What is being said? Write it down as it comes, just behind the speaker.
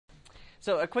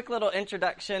So a quick little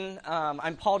introduction.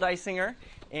 I'm Paul Dysinger,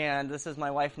 and this is my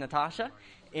wife, Natasha.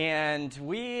 And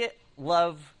we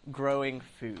love growing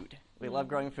food. We love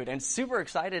growing food. And super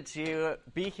excited to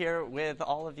be here with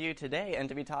all of you today and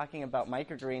to be talking about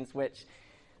microgreens, which,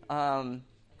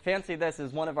 fancy this,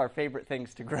 is one of our favorite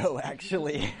things to grow,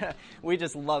 actually. We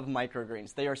just love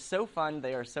microgreens. They are so fun.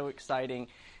 They are so exciting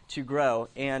to grow.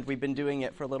 And we've been doing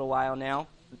it for a little while now.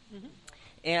 Mm-hmm.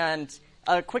 And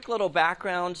a quick little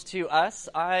background to us.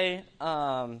 I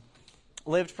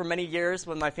lived for many years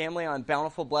with my family on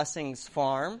Bountiful Blessings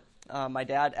Farm. My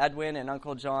dad, Edwin, and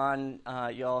Uncle John,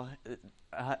 you all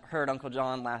heard Uncle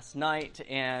John last night,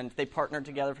 and they partnered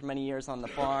together for many years on the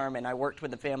farm, and I worked with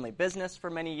the family business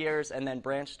for many years and then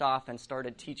branched off and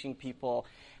started teaching people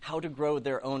how to grow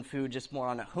their own food just more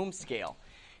on a home scale.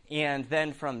 And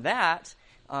then from that,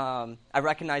 I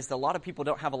recognized a lot of people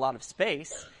don't have a lot of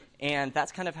space. And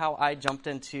that's kind of how I jumped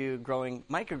into growing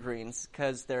microgreens,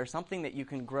 because they're something that you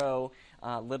can grow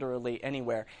literally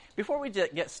anywhere. Before we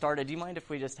get started, do you mind if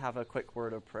we just have a quick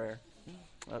word of prayer?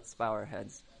 Let's bow our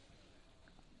heads.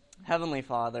 Heavenly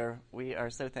Father, we are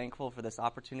so thankful for this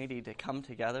opportunity to come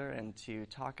together and to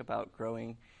talk about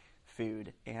growing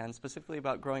food, and specifically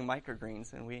about growing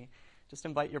microgreens. And we just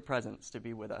invite your presence to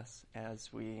be with us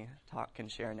as we talk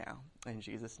and share now. In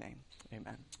Jesus' name,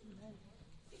 amen. Amen.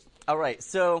 All right,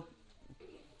 so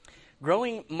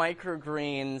growing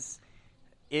microgreens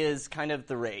is kind of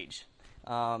the rage.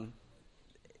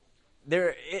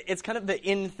 It's kind of the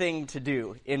in thing to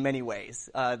do in many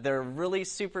ways. They're really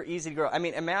super easy to grow. I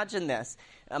mean, imagine this.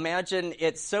 Imagine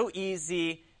it's so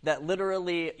easy that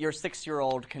literally your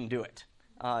 6-year-old can do it.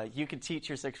 You could teach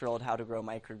your 6-year-old how to grow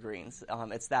microgreens.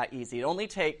 It's that easy. It only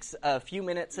takes a few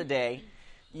minutes a day.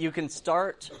 You can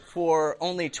start for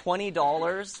only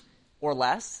 $20 or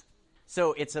less.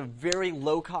 So it's a very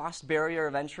low-cost barrier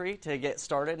of entry to get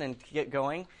started and get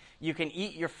going. You can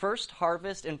eat your first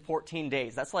harvest in 14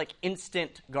 days. That's like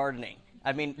instant gardening.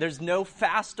 I mean, there's no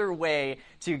faster way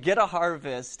to get a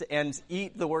harvest and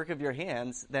eat the work of your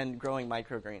hands than growing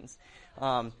microgreens.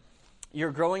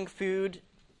 You're growing food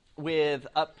with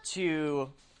up to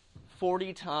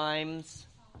 40 times.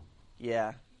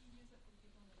 Yeah.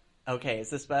 Okay, is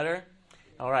this better?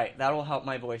 All right, that will help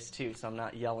my voice too, so I'm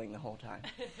not yelling the whole time.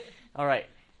 All right.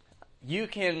 You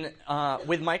can,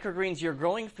 with microgreens, you're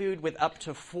growing food with up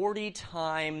to 40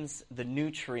 times the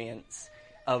nutrients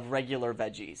of regular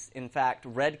veggies. In fact,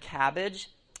 red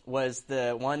cabbage was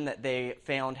the one that they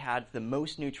found had the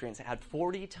most nutrients. It had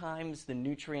 40 times the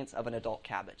nutrients of an adult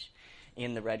cabbage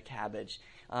in the red cabbage.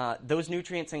 Those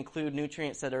nutrients include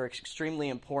nutrients that are extremely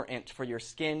important for your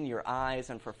skin, your eyes,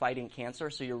 and for fighting cancer.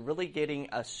 So you're really getting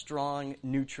a strong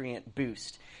nutrient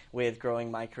boost with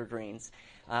growing microgreens.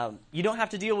 You don't have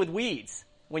to deal with weeds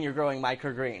when you're growing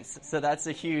microgreens, so that's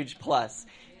a huge plus.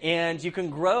 And you can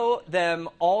grow them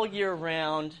all year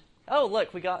round. Oh,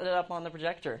 look, we got it up on the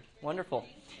projector. Wonderful.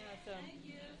 Awesome.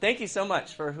 Thank you so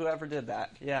much for whoever did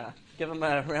that. Yeah, give them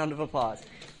a round of applause.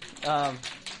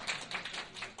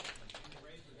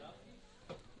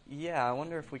 Yeah, I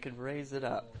wonder if we could raise it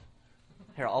up.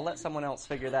 Here, I'll let someone else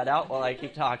figure that out while I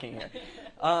keep talking here.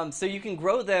 So you can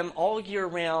grow them all year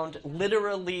round,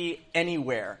 literally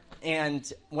anywhere.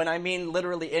 And when I mean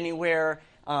literally anywhere,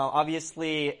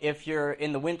 obviously if you're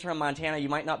in the winter in Montana, you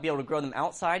might not be able to grow them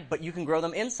outside, but you can grow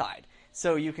them inside.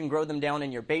 So you can grow them down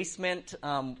in your basement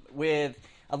with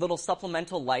a little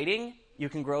supplemental lighting. You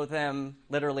can grow them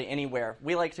literally anywhere.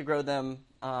 We like to grow them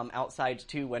outside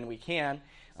too when we can,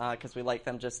 because we like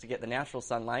them just to get the natural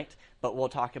sunlight, but we'll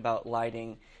talk about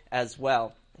lighting as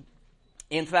well.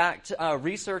 In fact,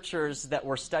 researchers that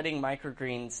were studying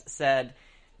microgreens said,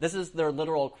 this is their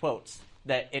literal quotes,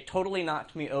 that it totally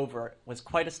knocked me over. It was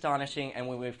quite astonishing, and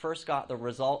when we first got the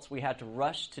results, we had to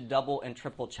rush to double and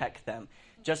triple check them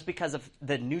just because of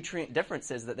the nutrient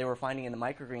differences that they were finding in the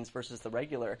microgreens versus the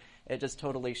regular. It just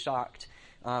totally shocked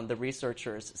the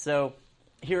researchers. So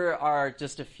here are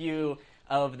just a few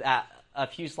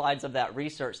slides of that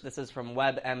research. This is from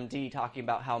WebMD talking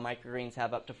about how microgreens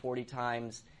have up to 40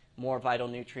 times more vital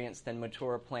nutrients than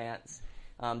mature plants.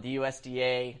 The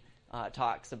USDA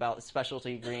talks about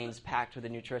specialty greens packed with a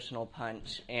nutritional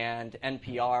punch, and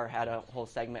NPR had a whole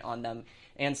segment on them.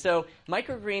 And so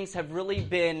microgreens have really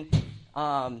been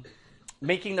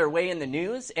making their way in the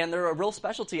news, and they're a real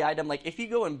specialty item. Like if you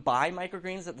go and buy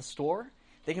microgreens at the store,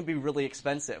 they can be really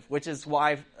expensive, which is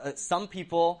why some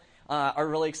people are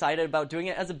really excited about doing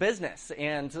it as a business.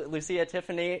 And Lucia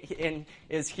Tiffany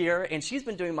is here, and she's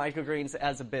been doing microgreens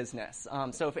as a business.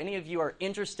 So if any of you are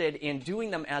interested in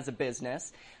doing them as a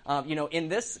business, in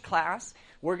this class,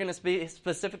 we're going to be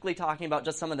specifically talking about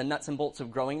just some of the nuts and bolts of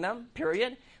growing them,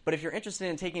 period. But if you're interested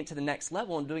in taking it to the next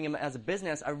level and doing them as a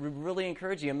business, I would really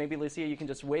encourage you, and maybe Lucia, you can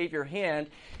just wave your hand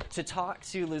to talk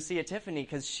to Lucia Tiffany,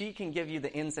 because she can give you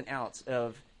the ins and outs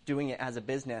of doing it as a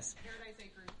business.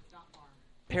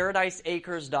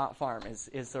 ParadiseAcres.farm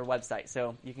is their website,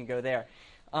 so you can go there.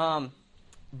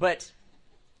 But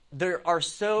they're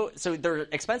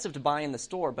expensive to buy in the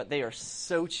store, but they are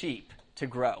so cheap to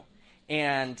grow.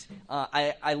 And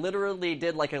I literally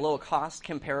did like a little cost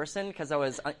comparison because I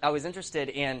was interested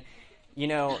in,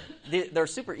 they're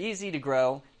super easy to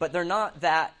grow, but they're not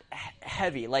that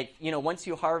heavy. Like, once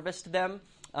you harvest them,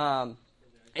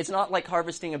 it's not like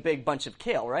harvesting a big bunch of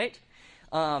kale, right?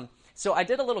 So I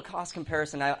did a little cost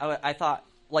comparison. I thought,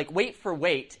 like, weight for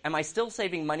weight, am I still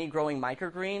saving money growing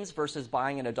microgreens versus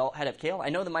buying an adult head of kale? I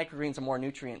know the microgreens are more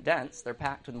nutrient dense. They're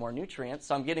packed with more nutrients,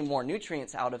 so I'm getting more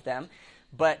nutrients out of them.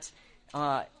 But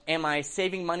am I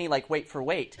saving money like weight for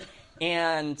weight?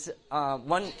 And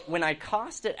when I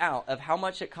cost it out of how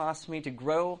much it costs me to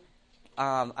grow,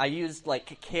 I used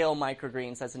like kale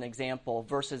microgreens as an example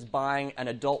versus buying an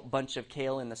adult bunch of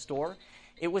kale in the store.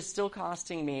 It was still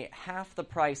costing me half the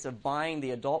price of buying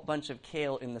the adult bunch of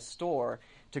kale in the store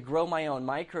to grow my own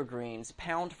microgreens,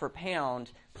 pound for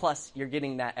pound, plus you're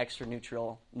getting that extra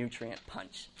nutrient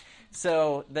punch.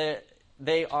 So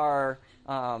they are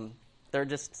they're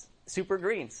just super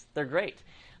greens. They're great.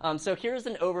 So here's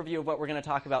an overview of what we're going to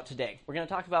talk about today. We're going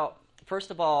to talk about, first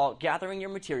of all, gathering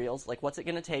your materials, like what's it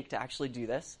going to take to actually do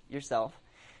this yourself,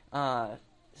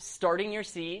 starting your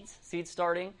seed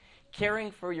starting,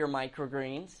 caring for your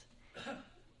microgreens,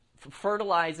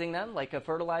 fertilizing them, like a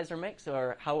fertilizer mix,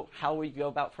 or how we go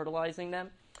about fertilizing them,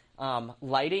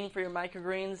 lighting for your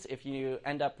microgreens if you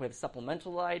end up with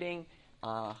supplemental lighting,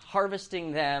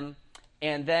 harvesting them,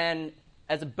 and then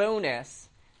as a bonus,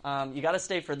 you got to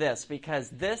stay for this because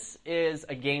this is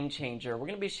a game changer. We're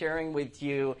going to be sharing with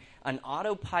you an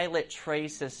autopilot tray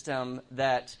system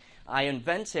that I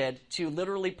invented to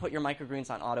literally put your microgreens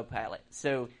on autopilot.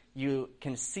 So you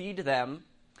can seed them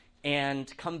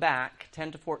and come back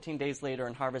 10 to 14 days later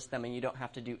and harvest them, and you don't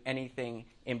have to do anything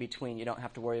in between. You don't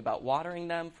have to worry about watering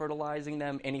them, fertilizing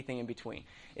them, anything in between.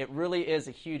 It really is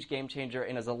a huge game changer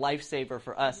and is a lifesaver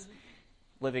for us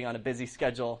living on a busy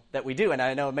schedule that we do, and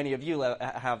I know many of you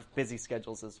have busy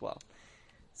schedules as well.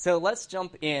 So let's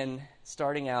jump in,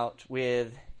 starting out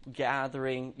with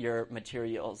gathering your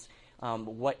materials,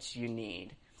 what you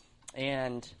need.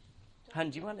 And,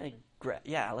 Hun, do you want to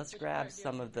let's grab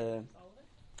some of the,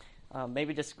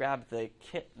 maybe just grab the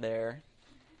kit there,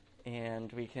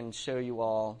 and we can show you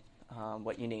all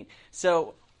what you need.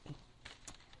 So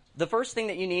the first thing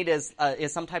that you need is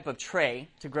some type of tray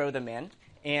to grow them in.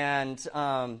 And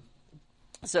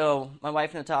so my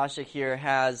wife Natasha here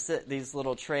has these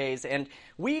little trays, and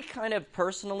we kind of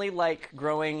personally like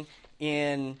growing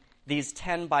in these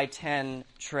 10 by 10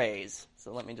 trays.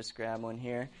 So let me just grab one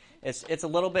here. It's a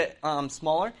little bit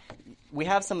smaller. We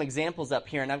have some examples up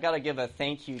here, and I've got to give a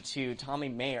thank you to Tommy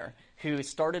Mayer, who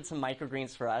started some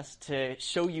microgreens for us to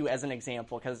show you as an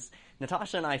example, because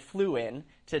Natasha and I flew in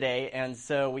today, and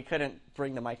so we couldn't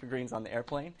bring the microgreens on the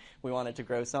airplane. We wanted to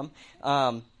grow some.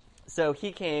 So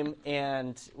he came,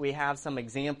 and we have some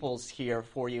examples here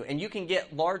for you. And you can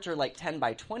get larger, like 10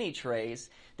 by 20 trays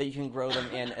that you can grow them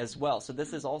in as well. So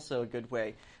this is also a good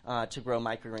way to grow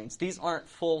microgreens. These aren't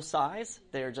full size.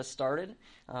 They are just started.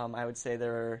 I would say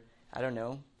they're,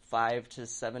 5 to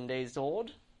 7 days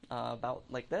old, about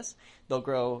like this. They'll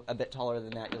grow a bit taller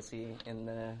than that. You'll see in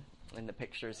the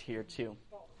pictures here too.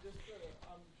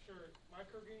 I'm sure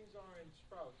microgreens are in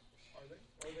sprouts, are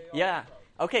they? Or they Yeah. Sprouts?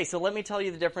 Okay, so let me tell you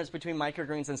the difference between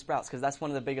microgreens and sprouts, because that's one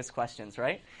of the biggest questions,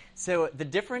 right? So the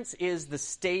difference is the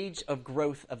stage of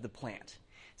growth of the plant.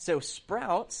 So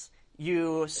sprouts,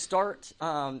 you start,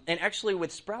 and actually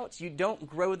with sprouts, you don't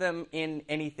grow them in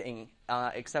anything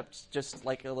except just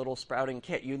like a little sprouting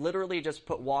kit. You literally just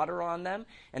put water on them,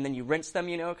 and then you rinse them,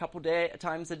 a couple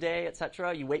times a day,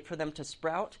 etc. You wait for them to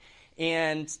sprout,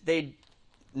 and they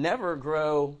never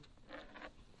grow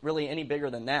really any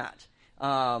bigger than that.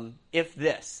 If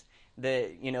this,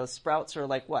 sprouts are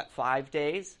like 5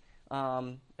 days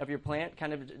of your plant,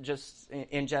 kind of just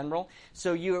in general.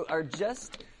 So you are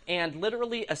just, and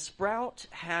literally a sprout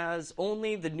has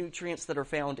only the nutrients that are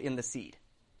found in the seed.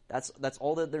 That's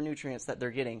all the nutrients that they're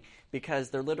getting,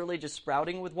 because they're literally just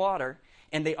sprouting with water,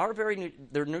 and they are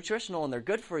they're nutritional and they're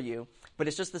good for you, but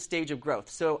it's just the stage of growth.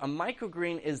 So a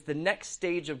microgreen is the next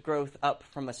stage of growth up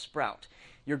from a sprout.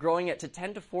 You're growing it to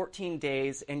 10 to 14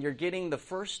 days, and you're getting the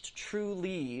first true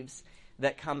leaves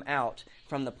that come out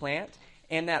from the plant.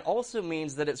 And that also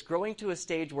means that it's growing to a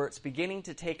stage where it's beginning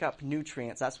to take up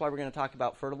nutrients. That's why we're going to talk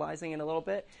about fertilizing in a little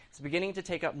bit. It's beginning to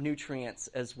take up nutrients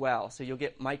as well. So you'll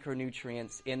get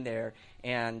micronutrients in there,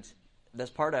 and that's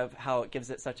part of how it gives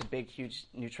it such a big, huge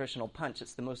nutritional punch.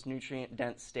 It's the most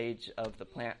nutrient-dense stage of the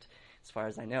plant, as far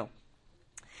as I know.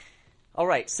 All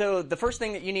right, so the first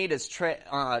thing that you need is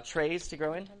trays to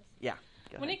grow in. Yeah.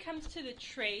 When it comes to the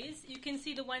trays, you can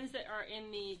see the ones that are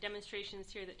in the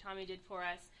demonstrations here that Tommy did for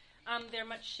us. They're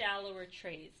much shallower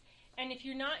trays. And if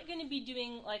you're not going to be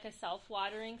doing like a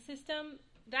self-watering system,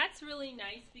 that's really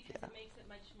nice because it makes it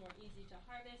much more easy to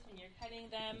harvest when you're cutting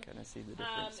them. Kind of see the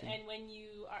difference. And when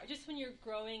you're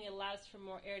growing, it allows for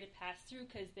more air to pass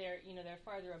through because they're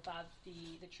farther above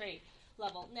the tray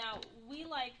level. Now, we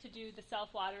like to do the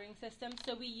self-watering system,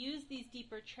 so we use these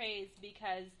deeper trays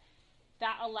because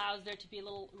that allows there to be a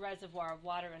little reservoir of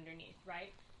water underneath,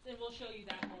 right? And we'll show you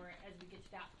that more as we get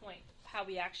to that point, how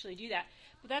we actually do that.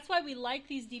 But that's why we like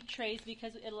these deep trays,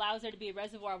 because it allows there to be a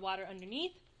reservoir of water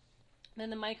underneath. Then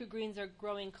the microgreens are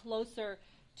growing closer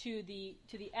to the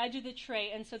edge of the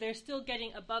tray, and so they're still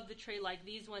getting above the tray like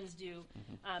these ones do,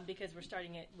 because we're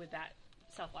starting it with that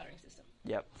self-watering system.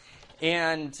 Yep.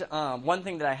 And one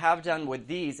thing that I have done with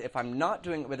these, if I'm not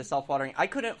doing it with a self-watering, I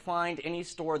couldn't find any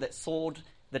store that sold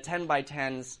the 10 by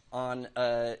 10s on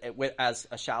as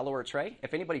a shallower tray.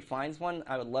 If anybody finds one,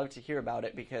 I would love to hear about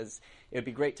it because it would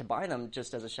be great to buy them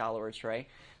just as a shallower tray.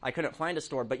 I couldn't find a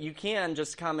store, but you can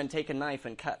just come and take a knife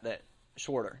and cut that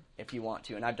shorter if you want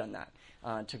to, and I've done that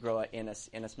to grow it in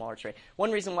a smaller tray.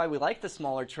 One reason why we like the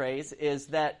smaller trays is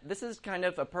that this is kind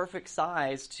of a perfect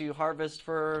size to harvest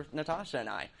for Natasha and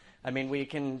I. I mean, we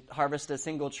can harvest a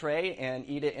single tray and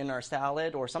eat it in our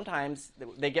salad, or sometimes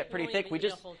they get pretty thick. We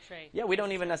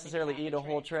don't even necessarily eat a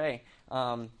whole tray.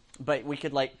 But we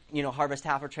could harvest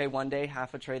half a tray one day,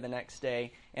 half a tray the next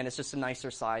day, and it's just a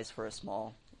nicer size for a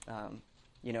small.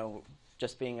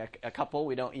 Just being a couple,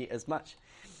 we don't eat as much.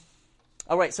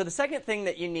 All right, so the second thing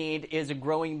that you need is a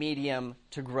growing medium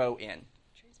to grow in.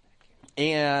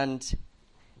 And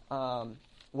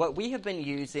what we have been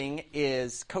using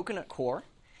is coconut coir.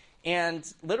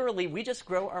 And literally, we just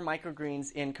grow our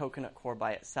microgreens in coconut coir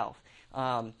by itself.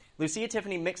 Lucia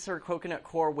Tiffany mixed her coconut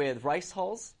coir with rice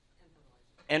hulls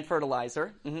and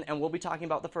fertilizer. And we'll be talking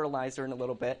about the fertilizer in a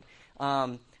little bit.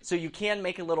 So you can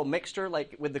make a little mixture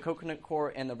like with the coconut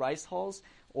coir and the rice hulls.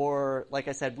 Or, like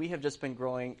I said, we have just been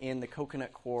growing in the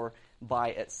coconut coir by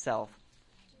itself.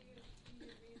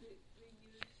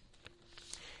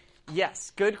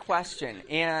 Yes, good question.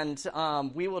 And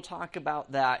we will talk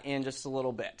about that in just a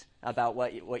little bit, about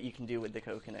what you can do with the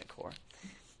coconut coir.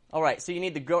 All right, so you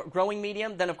need the growing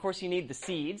medium. Then, of course, you need the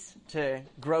seeds to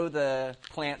grow the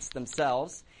plants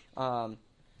themselves.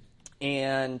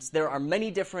 And there are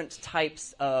many different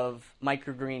types of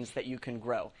microgreens that you can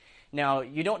grow. Now,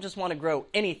 you don't just want to grow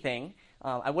anything.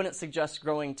 I wouldn't suggest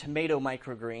growing tomato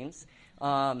microgreens.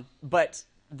 But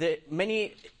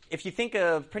if you think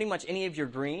of pretty much any of your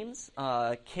greens,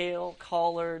 kale,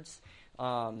 collards,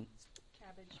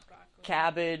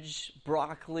 cabbage,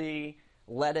 broccoli,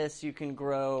 lettuce you can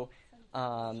grow.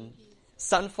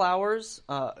 Sunflowers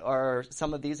are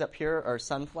some of these up here are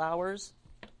sunflowers,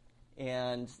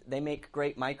 and they make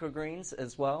great microgreens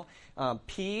as well.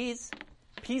 Peas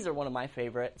are one of my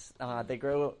favorites. They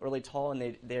grow really tall,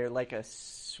 and they're like a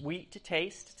sweet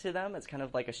taste to them. It's kind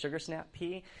of like a sugar snap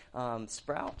pea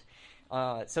sprout.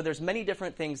 So there's many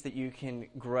different things that you can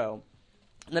grow.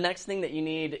 The next thing that you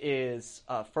need is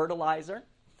fertilizer,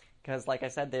 because like I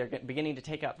said, they're beginning to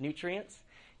take up nutrients.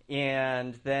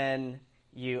 And then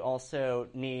you also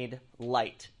need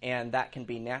light, and that can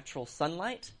be natural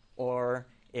sunlight, or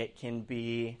it can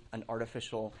be an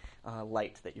artificial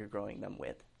light that you're growing them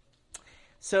with.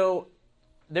 So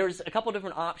there's a couple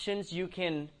different options. You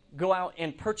can go out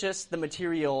and purchase the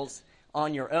materials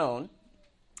on your own.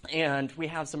 And we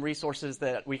have some resources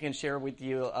that we can share with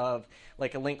you of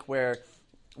like a link where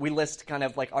we list kind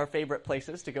of like our favorite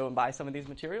places to go and buy some of these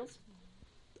materials.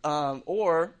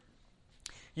 Or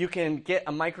you can get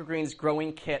a microgreens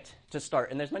growing kit to start.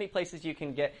 And there's many places you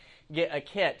can get a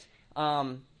kit.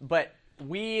 But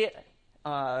we,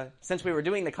 since we were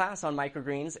doing the class on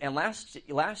microgreens, and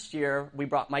last year we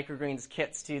brought microgreens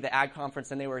kits to the Ag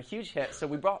Conference, and they were a huge hit. So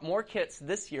we brought more kits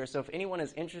this year. So if anyone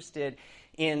is interested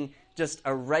in just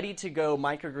a ready-to-go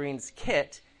microgreens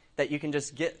kit that you can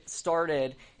just get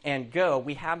started and go,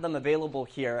 we have them available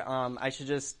here. I should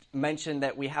just mention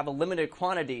that we have a limited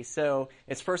quantity, so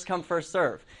it's first come, first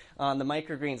serve on the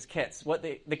microgreens kits. What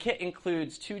the kit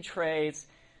includes 2 trays,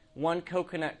 1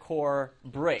 coconut coir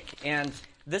brick, and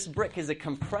this brick is a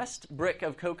compressed brick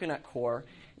of coconut coir.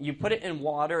 You put it in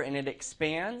water and it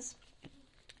expands,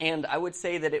 And I would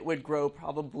say that it would grow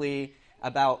probably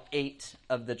about 8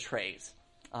 of the trays.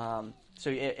 So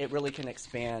it really can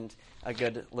expand a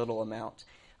good little amount.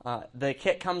 The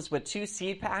kit comes with 2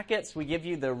 seed packets. We give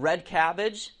you the red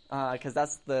cabbage, because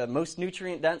that's the most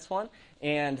nutrient-dense one,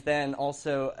 and then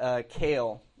also a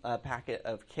kale, a packet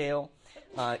of kale.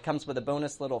 It comes with a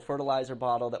bonus little fertilizer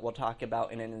bottle that we'll talk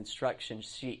about in an instruction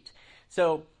sheet.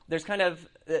 So there's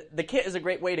the kit is a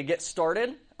great way to get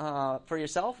started for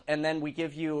yourself, and then we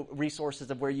give you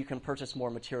resources of where you can purchase more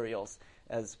materials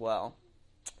as well.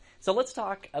 So let's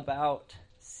talk about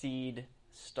seed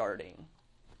starting.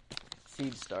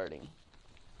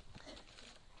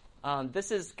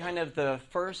 This is kind of the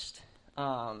first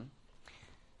part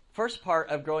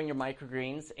of growing your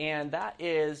microgreens, and that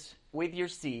is with your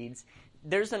seeds.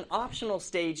 There's an optional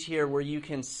stage here where you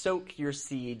can soak your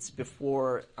seeds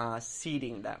before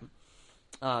seeding them.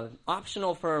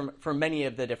 Optional for many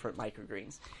of the different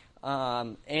microgreens.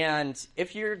 And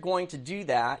if you're going to do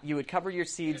that, you would cover your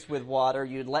seeds with water.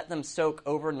 You'd let them soak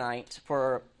overnight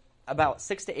for about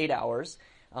 6 to 8 hours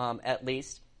at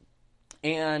least.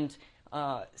 And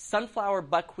sunflower,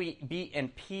 buckwheat, beet,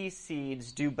 and pea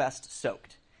seeds do best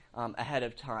soaked ahead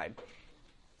of time.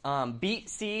 Beet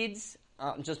seeds,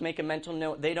 just make a mental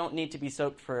note, they don't need to be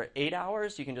soaked for 8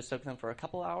 hours. You can just soak them for a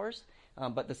couple hours.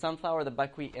 But the sunflower, the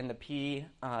buckwheat, and the pea,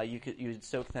 you'd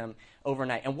soak them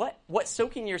overnight. And what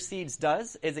soaking your seeds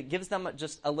does is it gives them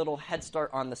just a little head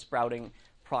start on the sprouting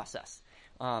process.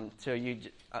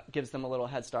 Gives them a little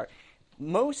head start.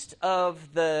 Most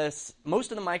of the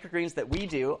microgreens that we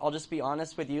do, I'll just be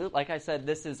honest with you, like I said,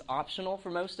 this is optional for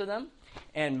most of them.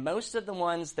 And most of the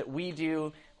ones that we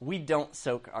do, we don't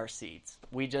soak our seeds.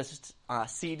 We just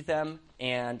seed them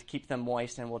and keep them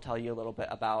moist, and we'll tell you a little bit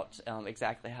about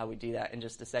exactly how we do that in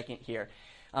just a second here.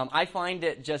 I find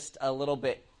it just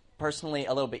personally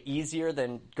a little bit easier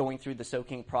than going through the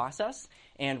soaking process,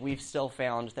 and we've still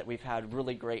found that we've had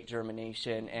really great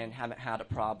germination and haven't had a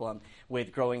problem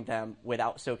with growing them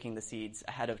without soaking the seeds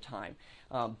ahead of time.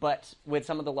 But with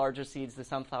some of the larger seeds, the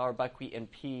sunflower, buckwheat, and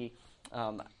pea,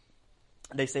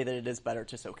 they say that it is better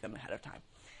to soak them ahead of time.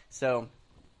 So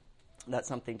that's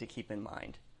something to keep in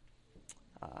mind.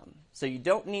 So you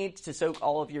don't need to soak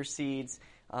all of your seeds.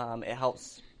 It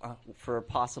helps for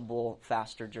possible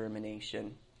faster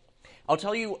germination. I'll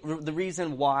tell you the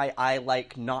reason why I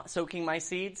like not soaking my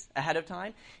seeds ahead of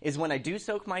time is when I do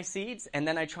soak my seeds and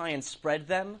then I try and spread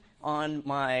them on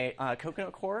my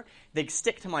coconut coir, they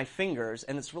stick to my fingers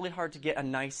and it's really hard to get a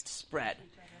nice spread.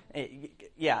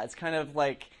 It's kind of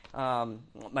like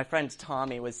my friend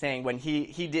Tommy was saying when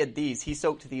he did these, he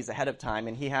soaked these ahead of time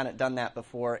and he hadn't done that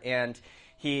before, and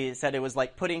he said it was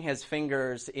like putting his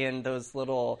fingers in those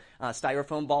little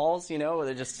styrofoam balls, where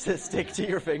they just stick to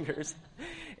your fingers.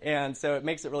 And so it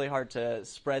makes it really hard to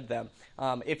spread them.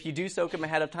 If you do soak them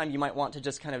ahead of time, you might want to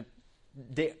just kind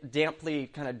of damply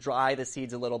kind of dry the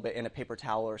seeds a little bit in a paper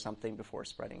towel or something before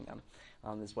spreading them,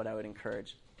 is what I would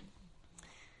encourage.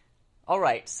 All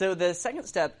right, so the second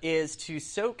step is to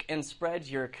soak and spread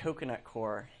your coconut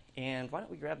coir. And why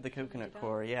don't we grab the coconut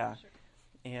coir? Yeah. Sure.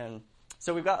 And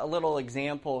so we've got a little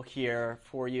example here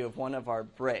for you of one of our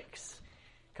bricks,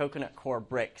 coconut coir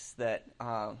bricks that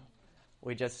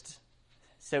we just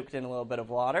soaked in a little bit of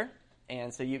water.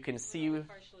 And so you can see... We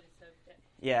partially soaked it.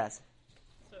 Yes.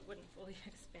 So it wouldn't fully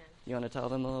expand. You want to tell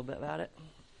them a little bit about it?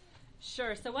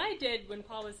 Sure. So what I did when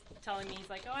Paul was telling me, he's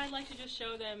like, I'd like to just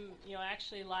show them,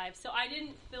 actually live. So I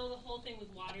didn't fill the whole thing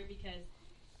with water because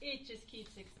it just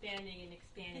keeps expanding and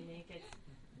expanding. It gets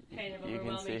kind of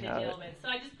overwhelming to deal with. So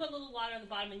I just put a little water on the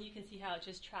bottom, and you can see how it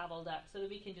just traveled up so that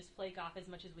we can just flake off as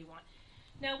much as we want.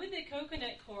 Now, with the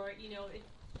coconut coir,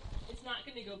 it's not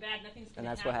going to go bad. Nothing's going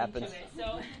to happen to it.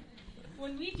 So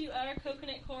when we do our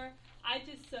coconut coir, I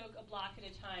just soak a block at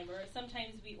a time, or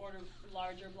sometimes we order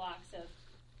larger blocks of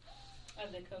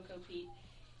the cocoa peat.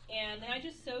 And then I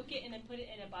just soak it and then put it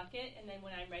in a bucket, and then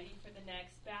when I'm ready for the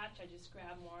next batch, I just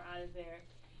grab more out of there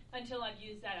until I've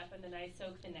used that up, and then I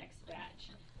soak the next batch.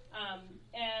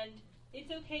 And it's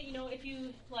okay, if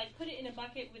you put it in a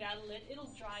bucket without a lid,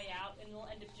 it'll dry out, and it'll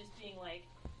end up just being like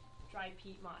dry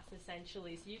peat moss,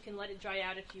 essentially. So you can let it dry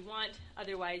out if you want.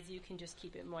 Otherwise, you can just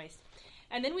keep it moist.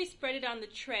 And then we spread it on the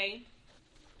tray,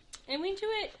 and we do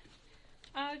it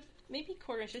maybe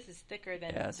quarter inch. This is thicker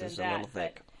than that. Yeah, it's a little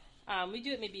thick. But, we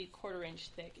do it maybe a quarter inch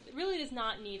thick. It really does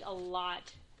not need a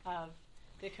lot of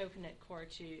the coconut coir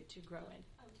to grow in.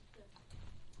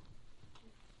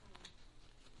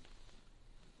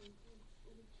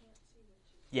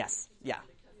 Yes, yeah.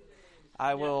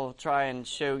 I will try and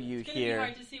show you it's here. It's going to be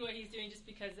hard to see what he's doing just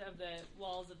because of the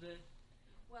walls of the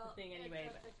thing anyway.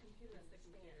 The computer.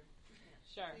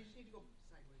 Sure. So you just need to go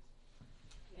sideways.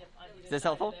 Yep, on either Is this side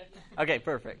helpful? there. Okay,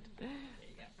 perfect. There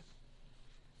you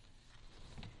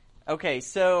go. Okay,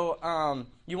 so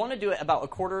you want to do it about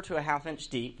 1/4 to 1/2 inch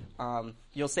deep.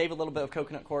 You'll save a little bit of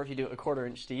coconut coir if you do it 1/4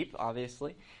 inch deep,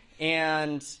 obviously.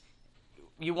 And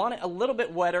you want it a little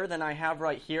bit wetter than I have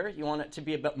right here. You want it to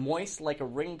be a bit moist, like a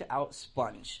wringed out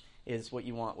sponge is what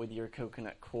you want with your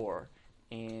coconut coir.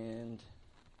 And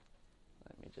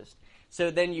let me just... So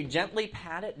then you gently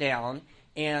pat it down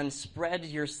and spread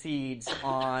your seeds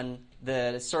on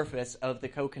the surface of the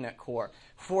coconut coir.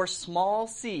 For small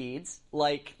seeds,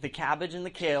 like the cabbage and the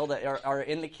kale that are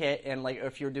in the kit, and like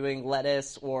if you're doing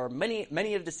lettuce, or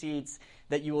many of the seeds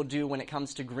that you will do when it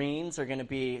comes to greens are going to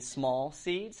be small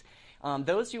seeds.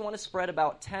 Those you want to spread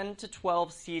about 10 to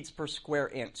 12 seeds per square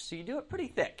inch. So you do it pretty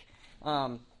thick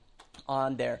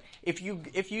on there. If you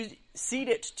seed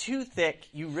it too thick,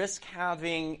 you risk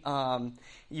having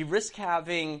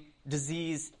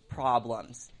disease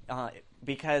problems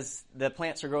because the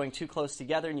plants are growing too close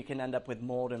together, and you can end up with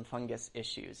mold and fungus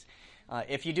issues.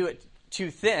 If you do it too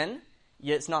thin,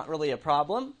 it's not really a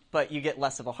problem, but you get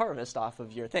less of a harvest off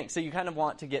of your thing. So you kind of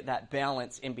want to get that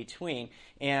balance in between.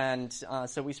 And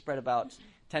so we spread about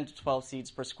 10 to 12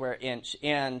 seeds per square inch.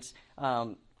 And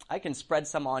I can spread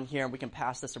some on here, and we can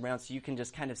pass this around so you can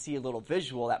just kind of see a little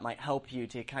visual that might help you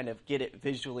to kind of get it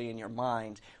visually in your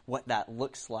mind what that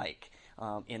looks like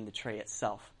in the tray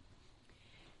itself.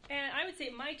 And I would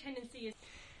say my tendency is...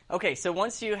 Okay, so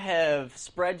once you have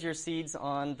spread your seeds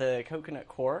on the coconut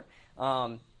coir,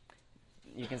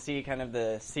 you can see kind of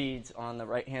the seeds on the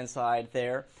right-hand side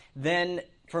there. Then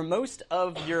for most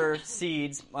of your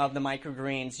seeds of the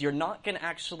microgreens, you're not going to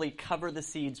actually cover the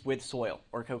seeds with soil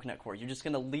or coconut coir. You're just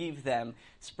going to leave them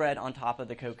spread on top of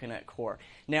the coconut coir.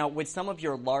 Now, with some of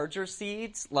your larger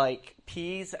seeds, like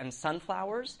peas and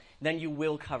sunflowers, then you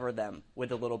will cover them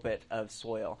with a little bit of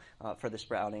soil for the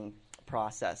sprouting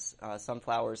process.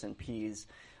 Sunflowers and peas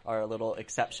are a little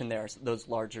exception there, those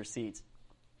larger seeds.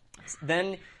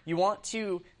 Then you want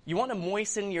to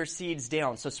moisten your seeds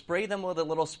down. So spray them with a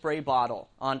little spray bottle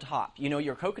on top. You know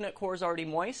your coconut coir is already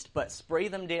moist, but spray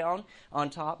them down on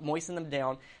top, moisten them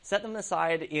down, set them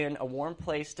aside in a warm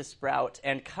place to sprout,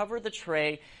 and cover the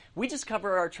tray. We just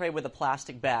cover our tray with a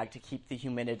plastic bag to keep the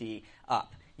humidity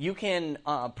up. You can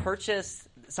purchase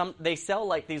some. They sell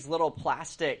like these little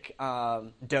plastic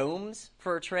domes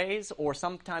for trays, or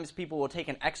sometimes people will take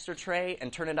an extra tray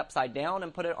and turn it upside down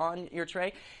and put it on your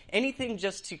tray. Anything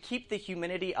just to keep the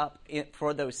humidity up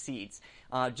for those seeds.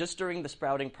 Just during the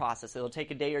sprouting process, it'll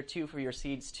take a day or two for your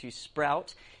seeds to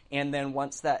sprout, and then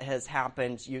once that has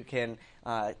happened, you can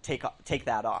take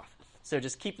that off. So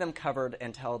just keep them covered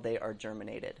until they are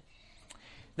germinated.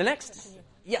 The next,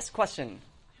 yes, question.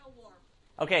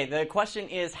 Okay, the question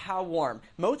is how warm.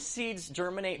 Most seeds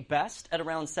germinate best at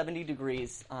around 70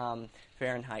 degrees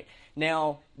Fahrenheit.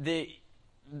 Now, it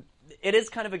is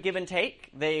kind of a give and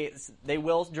take. They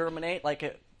will germinate like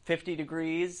at 50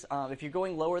 degrees. If you're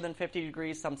going lower than 50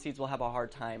 degrees, some seeds will have a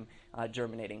hard time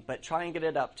germinating. But try and get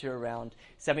it up to around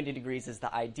 70 degrees is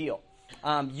the ideal.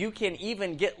 You can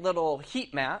even get little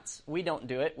heat mats. We don't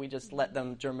do it. We just let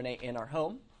them germinate in our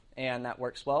home, and that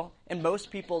works well. And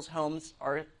most people's homes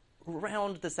are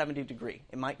around the 70 degree.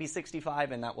 It might be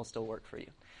 65, and that will still work for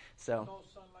you. So, No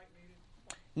sunlight needed?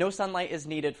 no sunlight is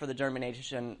needed for the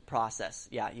germination process.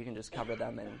 Yeah, you can just cover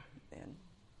them, and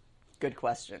good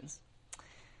questions.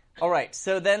 All right,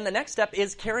 so then the next step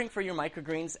is caring for your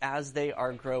microgreens as they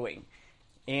are growing.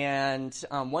 And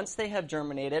once they have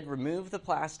germinated, remove the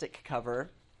plastic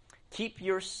cover. Keep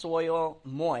your soil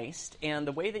moist, and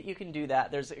the way that you can do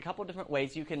that, there's a couple different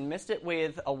ways. You can mist it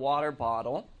with a water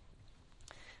bottle.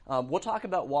 We'll talk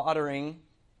about watering.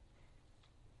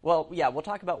 Well, yeah, we'll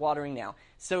talk about watering now.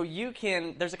 So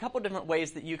there's a couple different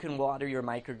ways that you can water your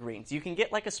microgreens. You can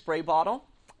get like a spray bottle,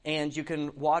 and you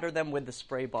can water them with the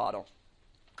spray bottle.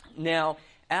 Now,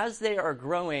 as they are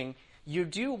growing, you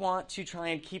do want to try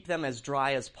and keep them as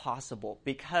dry as possible,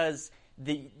 because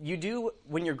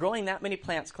when you're growing that many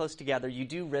plants close together, you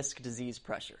do risk disease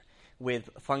pressure with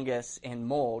fungus and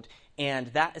mold, and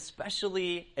that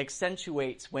especially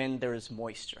accentuates when there's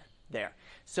moisture there.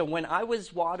 So when I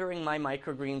was watering my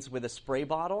microgreens with a spray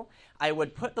bottle, I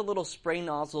would put the little spray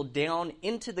nozzle down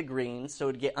into the greens so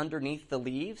it would get underneath the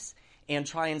leaves, and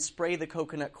try and spray the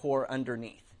coconut coir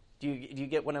underneath. Do you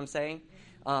get what I'm saying?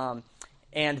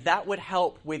 And that would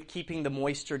help with keeping the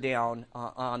moisture down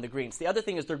on the greens. The other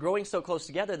thing is they're growing so close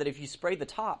together that if you spray the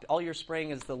top, all you're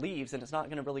spraying is the leaves, and it's not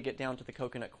going to really get down to the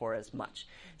coconut coir as much.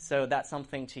 So that's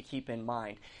something to keep in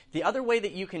mind. The other way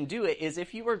that you can do it is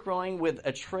if you were growing with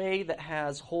a tray that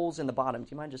has holes in the bottom. Do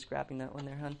you mind just grabbing that one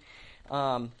there,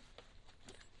 hon?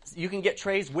 You can get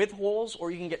trays with holes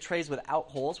or you can get trays without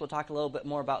holes. We'll talk a little bit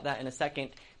more about that in a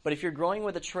second. But if you're growing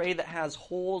with a tray that has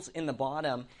holes in the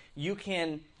bottom, you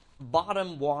can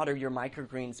bottom water your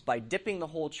microgreens by dipping the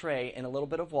whole tray in a little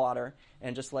bit of water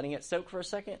and just letting it soak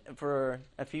for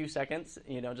a few seconds.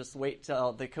 Just wait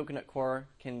till the coconut coir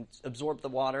can absorb the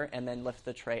water and then lift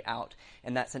the tray out.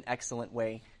 And that's an excellent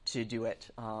way to do it.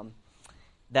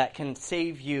 That can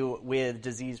save you with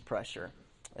disease pressure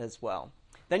as well.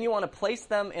 Then you want to place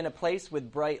them in a place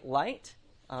with bright light.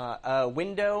 A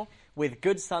window with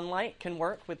good sunlight can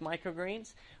work with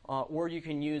microgreens. Or you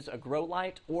can use a grow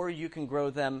light, or you can grow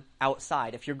them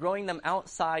outside. If you're growing them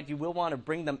outside, you will want to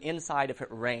bring them inside if it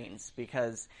rains,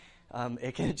 because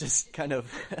it can just kind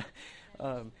of,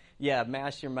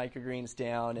 mash your microgreens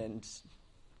down and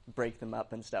break them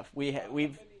up and stuff. How many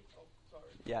hours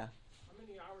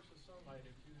of sunlight,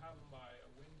 if you have them by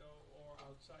a window or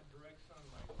outside direct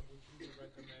sunlight, would you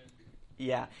recommend?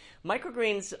 Yeah,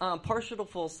 microgreens, partial to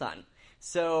full sun.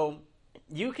 So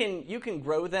you can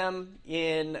grow them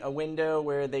in a window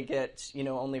where they get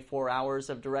only 4 hours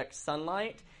of direct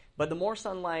sunlight, but the more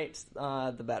sunlight,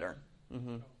 the better.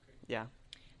 Mm-hmm. Okay. Yeah.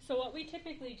 So what we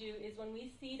typically do is when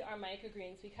we seed our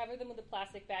microgreens, we cover them with a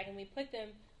plastic bag and we put them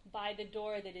by the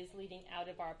door that is leading out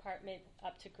of our apartment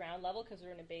up to ground level because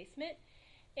we're in a basement.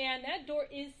 And that door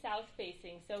is south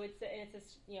facing, so it's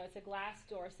a glass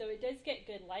door, so it does get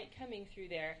good light coming through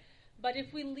there. But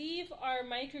if we leave our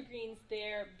microgreens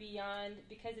there beyond,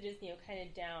 because it is kind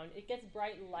of down, it gets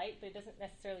bright light, but it doesn't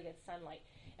necessarily get sunlight.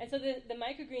 And so the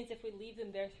microgreens, if we leave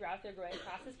them there throughout their growing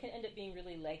process, can end up being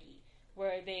really leggy,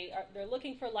 where they're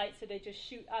looking for light, so they just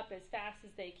shoot up as fast as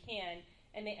they can,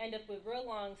 and they end up with real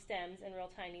long stems and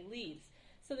real tiny leaves.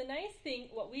 So the nice thing,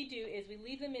 what we do is we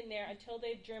leave them in there until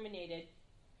they've germinated,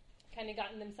 kind of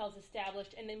gotten themselves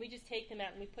established, and then we just take them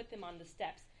out and we put them on the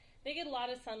steps. They get a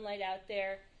lot of sunlight out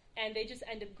there, and they just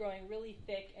end up growing really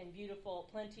thick and beautiful,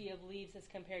 plenty of leaves as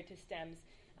compared to stems,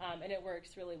 and it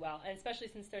works really well. And especially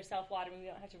since they're self-watering, we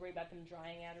don't have to worry about them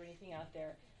drying out or anything out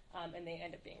there, and they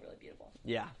end up being really beautiful.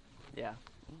 Yeah.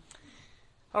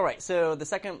 All right, so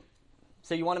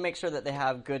you want to make sure that they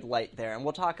have good light there, and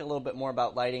we'll talk a little bit more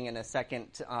about lighting in a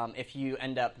second if you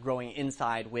end up growing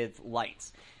inside with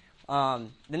lights. The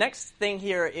next thing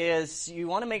here is you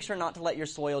want to make sure not to let your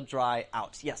soil dry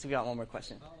out. Yes, we got one more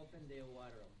question.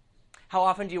 How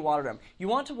often do you water them? You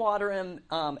want to water them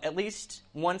at least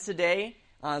once a day,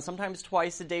 sometimes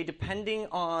twice a day, depending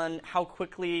on how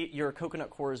quickly your coconut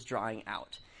coir is drying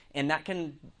out. And that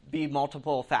can be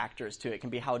multiple factors to it. It can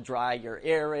be how dry your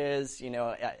air is.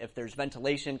 If there's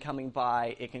ventilation coming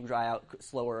by, it can dry out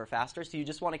slower or faster. So you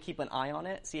just want to keep an eye on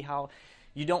it, see how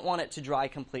you don't want it to dry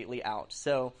completely out.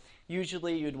 So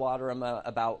usually you'd water them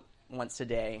about once a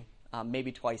day,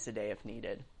 maybe twice a day if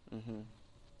needed. Mm-hmm.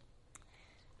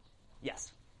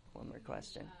 Yes, one more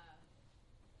question.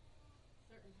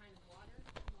 Certain kind of water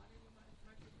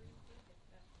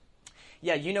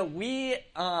Yeah,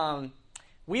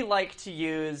 we like to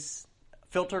use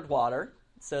filtered water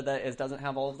so that it doesn't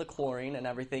have all of the chlorine and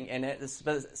everything in it.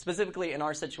 Specifically in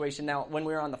our situation now, when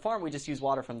we were on the farm, we just use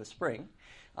water from the spring.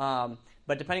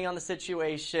 But depending on the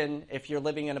situation, if you're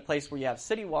living in a place where you have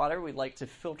city water, we'd like to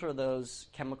filter those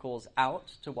chemicals out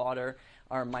to water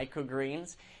our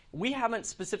microgreens. We haven't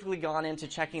specifically gone into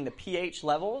checking the pH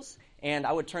levels, and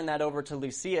I would turn that over to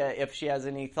Lucia if she has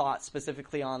any thoughts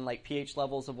specifically on pH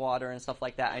levels of water and stuff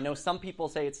like that. I know some people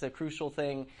say it's a crucial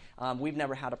thing. We've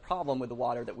never had a problem with the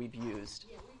water that we've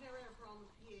used. Yeah, we've never had a problem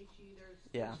with pH either.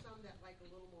 Yeah. There's some that like a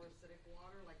little more acidic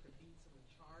water, like the beets and the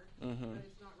chard, Mm-hmm. but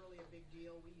it's not really a big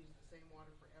deal. We use the same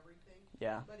water for everything.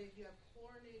 Yeah. But if you have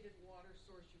chlorinated water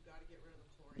source, you've got to get rid of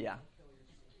the chlorine. Yeah. It'll kill your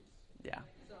seeds. Yeah.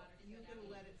 So you can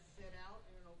let it sit out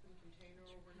in an open container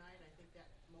overnight. I think that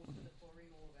most of the chlorine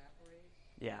will evaporate.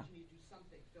 Yeah. You need to do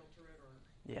something, filter it or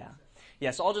Yeah. mix it.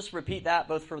 Yeah, so I'll just repeat that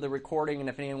both for the recording and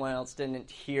if anyone else didn't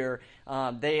hear.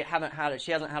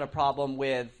 She hasn't had a problem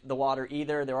with the water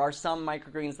either. There are some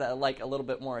microgreens that like a little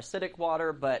bit more acidic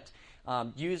water, but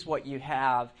use what you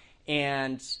have.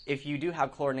 And if you do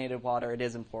have chlorinated water, it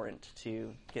is important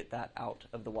to get that out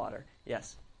of the water.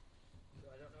 Yes? So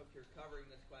I don't know if you're covering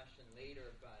this question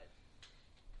later, but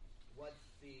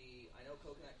I know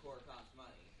coconut coir costs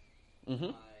money.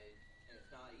 Mm-hmm. And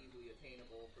it's not easily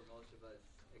attainable for most of us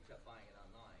except buying it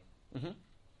online. Mm-hmm.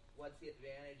 What's the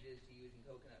advantages to using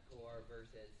coconut coir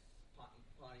versus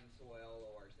potting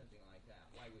soil or something like that?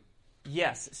 Why would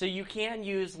Yes, so you can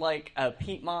use a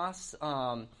peat moss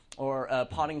or a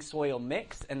potting soil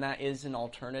mix, and that is an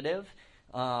alternative.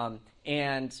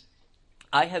 And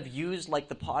I have used like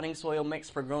the potting soil mix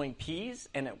for growing peas,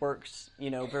 and it works,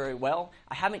 very well.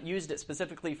 I haven't used it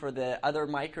specifically for the other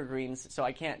microgreens, so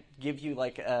I can't give you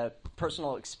like a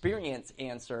personal experience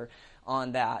answer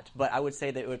on that. But I would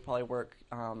say that it would probably work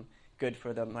good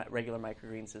for the regular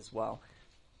microgreens as well.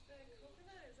 The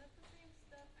coconut, is that the same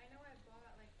stuff? I know I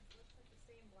bought like it looks like the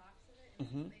same blocks of it,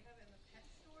 and they have it in the pet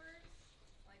stores,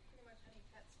 like pretty much any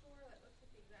pet store that looks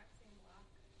like the exact same block.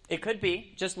 It could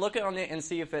be. Just look on it and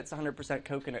see if it's 100%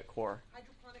 coconut core.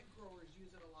 Hydroponic growers use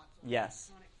it a lot. So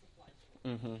Yes.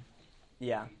 hydroponic supply.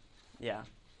 Yeah.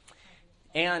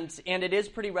 And it is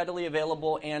pretty readily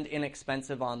available and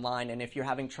inexpensive online. And if you're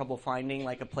having trouble finding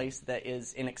like a place that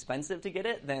is inexpensive to get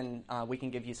it, then we can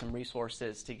give you some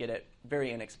resources to get it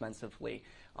very inexpensively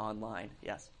online.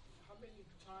 Yes. How many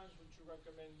times would you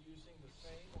recommend using the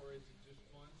same, or is it just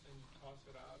once and you toss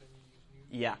it out and you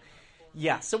use new?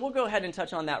 Yeah, so we'll go ahead and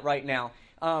touch on that right now.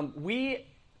 We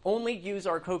only use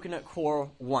our coconut core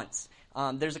once.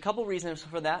 There's a couple reasons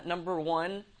for that. Number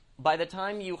one, by the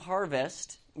time you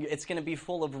harvest, it's going to be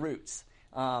full of roots.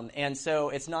 And so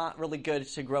it's not really good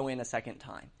to grow in a second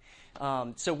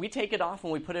time. So we take it off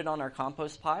and we put it on our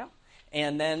compost pile,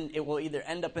 and then it will either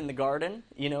end up in the garden,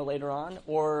 later on,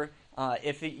 or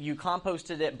if you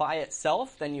composted it by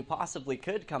itself, then you possibly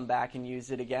could come back and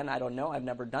use it again. I don't know. I've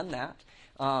never done that.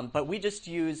 But we just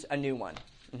use a new one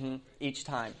each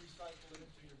time.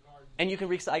 And you can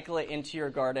recycle it into your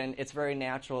garden. It's very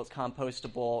natural. It's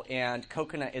compostable. And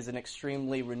coconut is an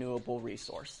extremely renewable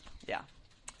resource. Yeah.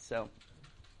 So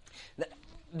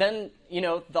then,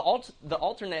 the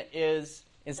alternate is,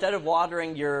 instead of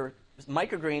watering your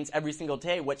microgreens every single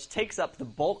day, which takes up the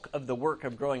bulk of the work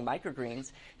of growing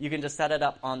microgreens, you can just set it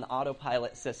up on the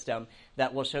Autopilot system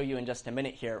that we'll show you in just a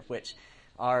minute here, which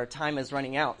our time is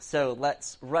running out. So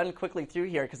let's run quickly through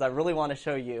here because I really want to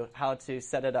show you how to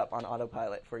set it up on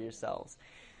Autopilot for yourselves.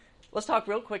 Let's talk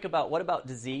real quick about what about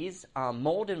disease.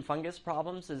 Mold and fungus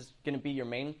problems is going to be your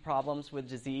main problems with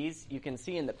disease. You can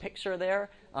see in the picture there,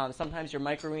 sometimes your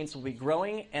microgreens will be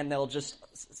growing and they'll just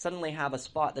suddenly have a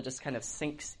spot that just kind of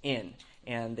sinks in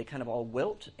and they kind of all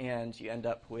wilt and you end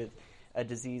up with a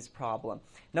disease problem.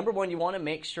 Number one, you want to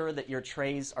make sure that your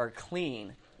trays are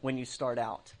clean when you start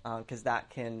out, because that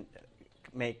can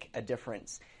make a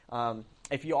difference.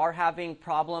 If you are having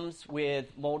problems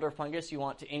with mold or fungus, you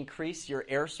want to increase your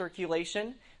air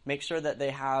circulation. Make sure that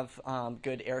they have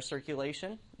good air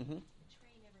circulation. The tray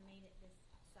never made it this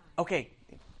size. Okay,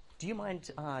 do you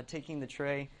mind taking the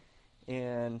tray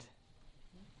and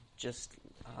just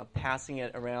passing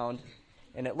it around?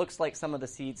 And it looks like some of the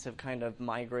seeds have kind of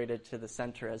migrated to the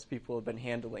center as people have been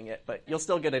handling it, but you'll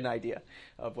still get an idea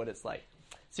of what it's like.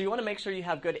 So you want to make sure you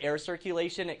have good air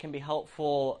circulation. It can be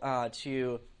helpful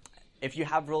if you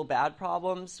have real bad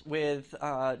problems with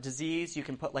disease, you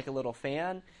can put like a little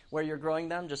fan where you're growing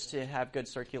them just to have good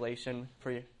circulation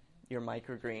for your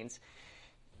microgreens.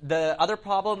 The other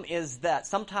problem is that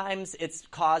sometimes it's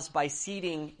caused by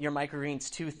seeding your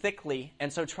microgreens too thickly,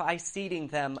 and so try seeding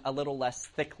them a little less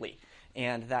thickly,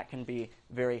 and that can be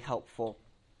very helpful.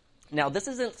 Now, this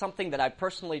isn't something that I've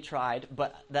personally tried,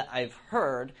 but that I've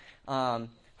heard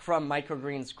from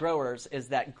microgreens growers is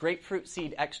that grapefruit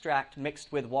seed extract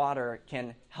mixed with water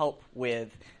can help with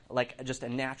like just a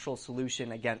natural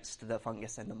solution against the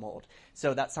fungus and the mold.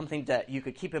 So that's something that you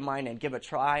could keep in mind and give it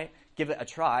a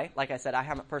try. Like I said, I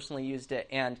haven't personally used it,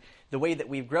 and the way that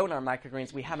we've grown our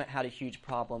microgreens, we haven't had a huge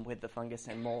problem with the fungus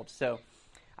and mold. So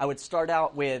I would start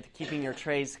out with keeping your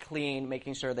trays clean,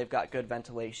 making sure they've got good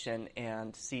ventilation,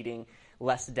 and seeding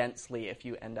less densely if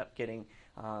you end up getting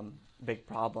big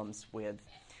problems with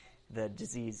the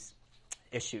disease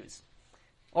issues.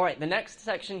 All right, the next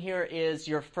section here is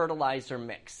your fertilizer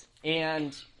mix.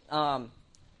 And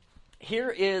here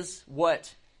is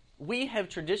what we have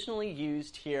traditionally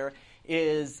used here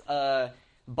is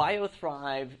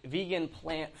BioThrive vegan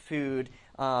plant food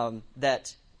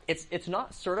that it's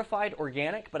not certified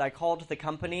organic, but I called the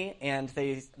company and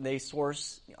they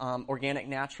source organic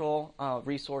natural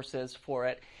resources for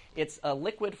it. It's a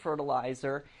liquid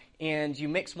fertilizer, and you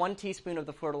mix 1 teaspoon of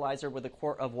the fertilizer with a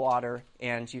quart of water,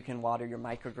 and you can water your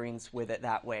microgreens with it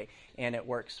that way, and it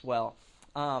works well.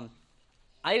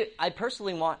 I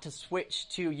personally want to switch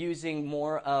to using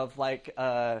more of like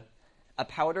a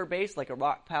powder base, like a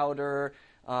rock powder,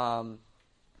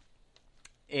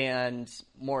 and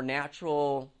more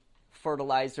natural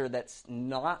fertilizer that's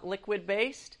not liquid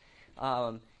based.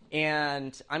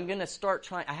 And I'm going to start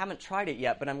trying, I haven't tried it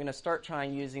yet, but I'm going to start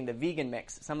trying using the vegan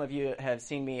mix. Some of you have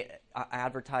seen me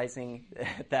advertising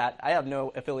that. I have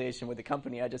no affiliation with the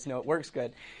company. I just know it works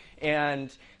good.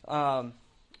 And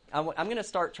I'm going to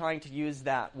start trying to use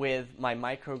that with my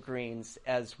microgreens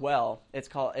as well.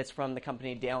 It's from the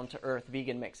company Down to Earth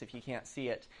Vegan Mix, if you can't see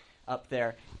it up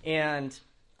there. And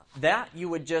that you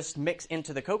would just mix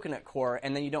into the coconut coir,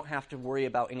 and then you don't have to worry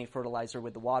about any fertilizer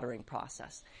with the watering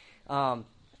process.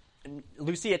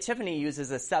 Lucia Tiffany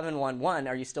uses a 711.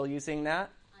 Are you still using that?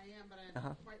 I am, but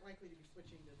I'm quite likely to be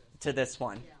switching to this. To this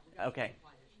one? Yeah. We got Okay.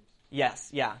 supply issues. Yes,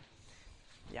 yeah.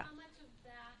 Yeah. How much of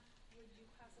that would you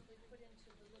possibly put into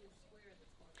the little square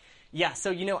that's going? Yeah,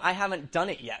 so I haven't done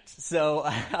it yet, so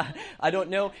I don't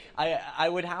know. I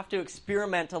would have to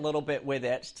experiment a little bit with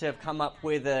it to come up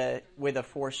with a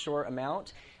for sure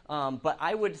amount. But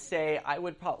I would say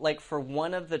like for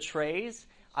one of the trays,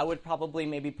 I would probably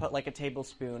maybe put like a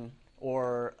tablespoon,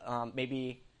 or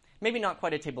maybe not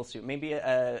quite a tablespoon, maybe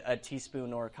a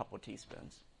teaspoon or a couple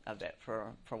teaspoons of it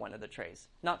for one of the trays.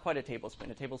 Not quite a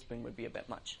tablespoon. A tablespoon would be a bit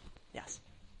much. Yes.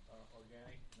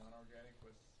 Organic, non-organic,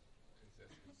 is this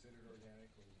considered organic?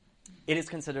 It is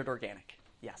considered organic,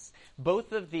 yes.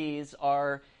 Both of these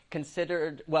are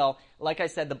considered, well, like I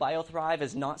said, the BioThrive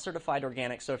is not certified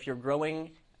organic, so if you're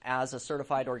growing as a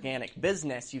certified organic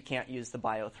business, you can't use the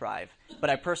BioThrive. But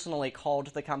I personally called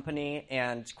the company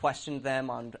and questioned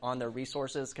them on their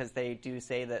resources, because they do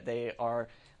say that they are,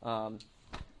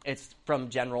 it's from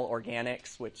General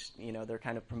Organics, which, they're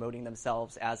kind of promoting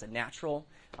themselves as a natural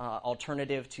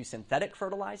alternative to synthetic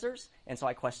fertilizers. And so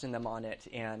I questioned them on it,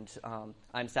 and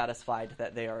I'm satisfied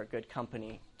that they are a good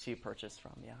company to purchase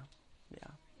from, yeah.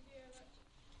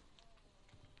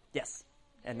 Yes,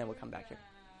 and then we'll come back here.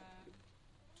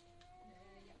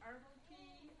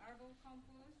 Herbal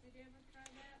compost, did you ever try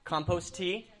that? Compost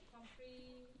tea?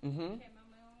 Comfrey, chamomile,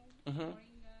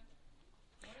 moringa.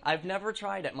 I've never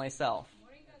tried it myself.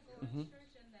 Moringa, go and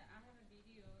search, and I have a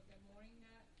video that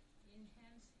moringa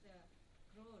enhance the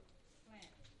growth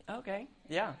plant. Okay,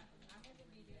 yeah. I have a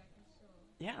video I can show.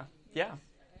 Yeah. And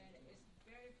it's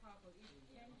very powerful. It's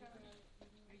 10 times,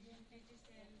 again,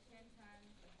 10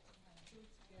 times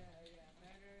fruits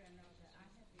better and all that. I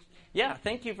have video. Yeah,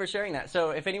 thank you for sharing that.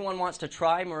 So if anyone wants to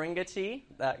try moringa tea,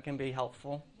 that can be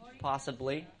helpful,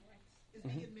 possibly. Is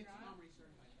vegan mix OMRI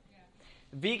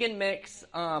certified? Vegan Mix,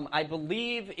 I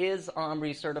believe, is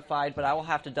OMRI certified, but I will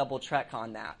have to double check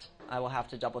on that.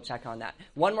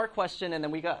 One more question, and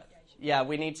then we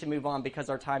need to move on because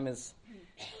our time is...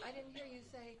 I didn't hear you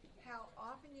say how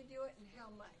often you do it and how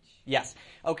much. Yes.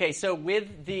 Okay, so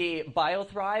with the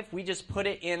BioThrive, we just put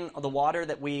it in the water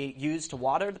that we use to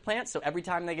water the plants. So every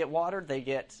time they get watered, they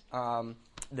get the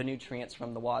nutrients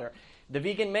from the water. The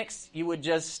Vegan Mix, you would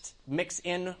just mix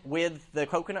in with the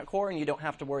coconut coir, and you don't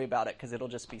have to worry about it because it'll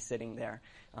just be sitting there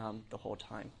the whole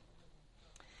time.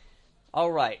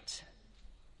 All right.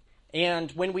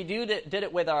 And when we did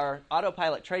it with our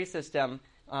Autopilot tray system,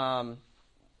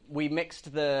 we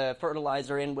mixed the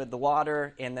fertilizer in with the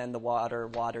water, and then the water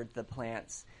watered the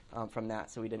plants from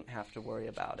that, so we didn't have to worry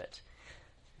about it.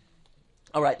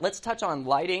 All right, let's touch on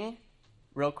lighting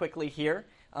real quickly here.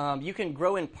 You can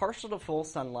grow in partial to full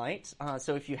sunlight.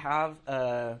 So if you have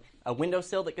a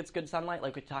windowsill that gets good sunlight,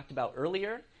 like we talked about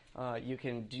earlier, you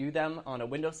can do them on a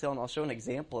windowsill, and I'll show an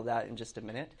example of that in just a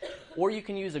minute. Or you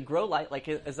can use a grow light, like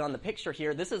is on the picture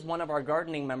here. This is one of our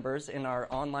gardening members in our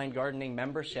online gardening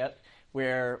membership,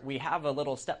 where we have a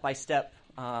little step-by-step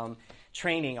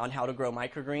training on how to grow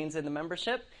microgreens in the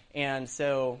membership. And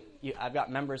so I've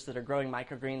got members that are growing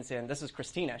microgreens, and this is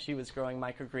Christina. She was growing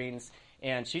microgreens,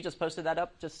 and she just posted that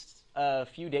up just a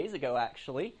few days ago,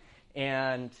 actually,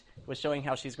 and was showing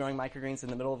how she's growing microgreens in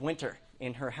the middle of winter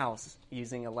in her house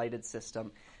using a lighted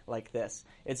system like this.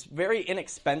 It's very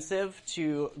inexpensive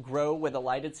to grow with a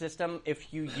lighted system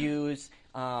if you use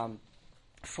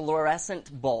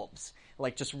fluorescent bulbs,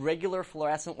 like just regular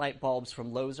fluorescent light bulbs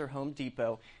from Lowe's or Home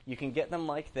Depot. You can get them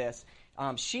like this.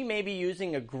 She may be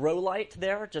using a grow light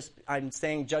there, I'm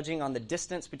saying judging on the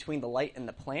distance between the light and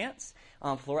the plants.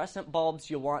 Fluorescent bulbs,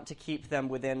 you'll want to keep them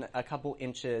within a couple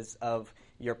inches of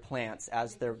your plants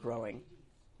as they're growing.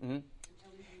 Mm-hmm.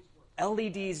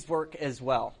 LEDs work as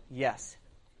well. Yes,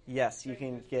 you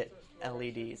can get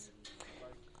LEDs.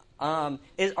 Are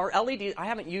LEDs? I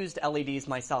haven't used LEDs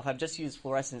myself. I've just used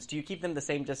fluorescents. Do you keep them the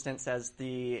same distance as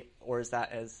or is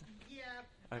that as? Yeah,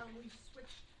 Okay. we've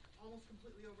switched almost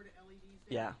completely over to LEDs.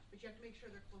 Yeah. But you have to make sure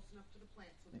they're close enough to the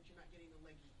plant so that you're not getting the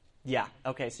leggy. Yeah.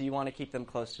 Okay. So you want to keep them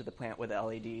close to the plant with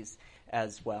LEDs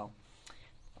as well.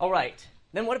 All right.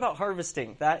 Then what about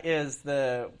harvesting? That is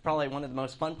probably one of the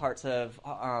most fun parts of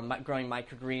growing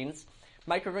microgreens.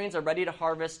 microgreens are ready to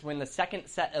harvest when the second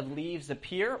set of leaves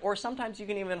appear, or sometimes you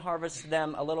can even harvest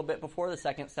them a little bit before the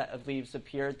second set of leaves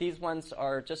appear. These ones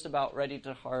are just about ready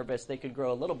to harvest. They could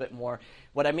grow a little bit more.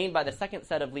 What I mean by the second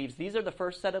set of leaves, these are the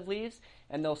first set of leaves,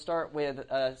 and they'll start with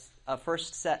a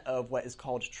first set of what is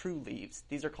called true leaves.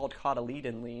 These are called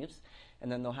cotyledon leaves,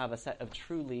 and then they'll have a set of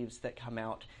true leaves that come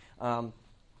out.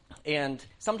 And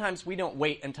sometimes we don't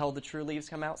wait until the true leaves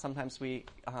come out. Sometimes we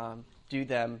do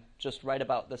them just right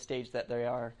about the stage that they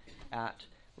are at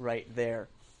right there.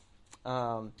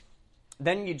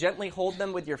 Then you gently hold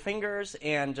them with your fingers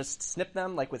and just snip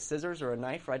them like with scissors or a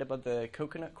knife right above the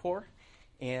coconut core.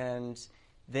 And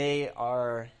they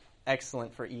are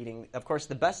excellent for eating. Of course,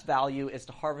 the best value is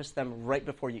to harvest them right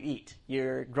before you eat.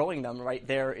 You're growing them right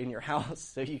there in your house,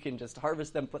 so you can just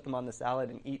harvest them, put them on the salad,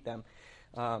 and eat them.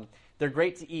 They're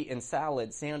great to eat in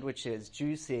salads, sandwiches,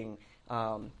 juicing,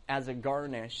 as a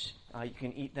garnish. You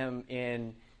can eat them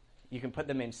you can put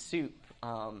them in soup.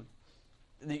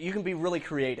 You can be really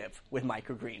creative with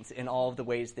microgreens in all of the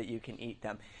ways that you can eat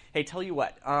them. Hey, tell you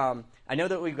what, I know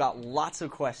that we've got lots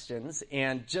of questions,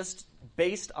 and just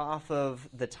based off of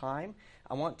the time,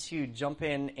 I want to jump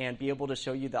in and be able to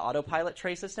show you the Autopilot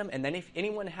tray system, and then if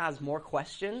anyone has more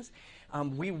questions,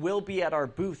 we will be at our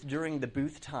booth during the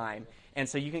booth time, and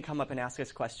so you can come up and ask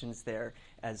us questions there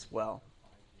as well.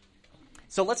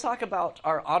 So let's talk about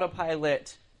our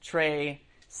Autopilot tray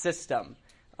system.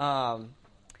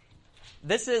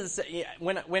 This is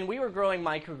when we were growing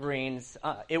microgreens.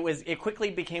 I quickly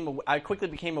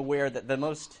became aware that the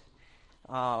most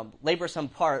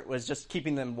laborsome part was just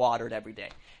keeping them watered every day,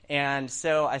 and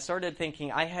so I started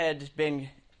thinking. I had been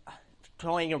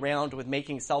toying around with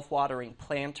making self-watering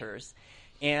planters.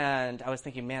 And I was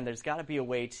thinking, man, there's got to be a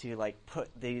way to put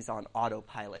these on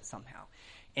autopilot somehow.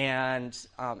 And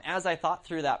as I thought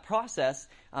through that process,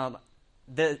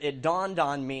 it dawned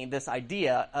on me this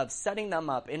idea of setting them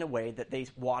up in a way that they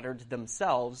watered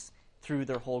themselves through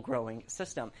their whole growing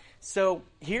system. So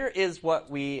here is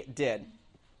what we did.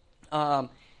 The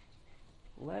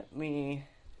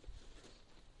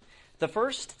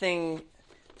first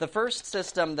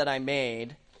system that I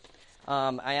made,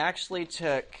 I actually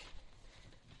took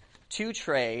 2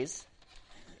 trays,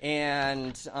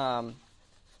 and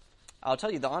I'll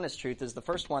tell you the honest truth is the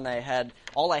first one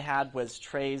all I had was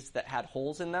trays that had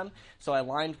holes in them, so I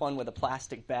lined one with a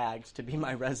plastic bag to be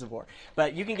my reservoir.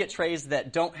 But you can get trays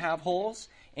that don't have holes,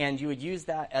 and you would use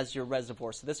that as your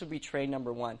reservoir. So this would be tray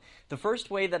number 1. The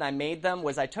first way that I made them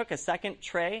was I took a second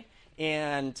tray,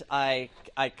 and I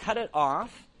cut it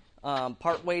off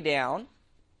part way down,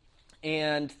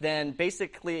 and then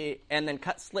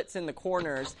cut slits in the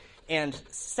corners, and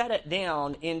set it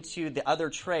down into the other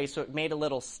tray so it made a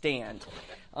little stand.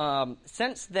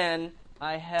 Since then,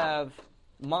 I have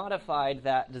modified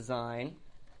that design.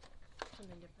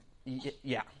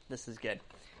 Yeah, this is good.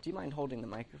 Do you mind holding the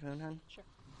microphone, hon? Sure.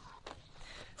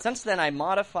 Since then, I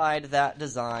modified that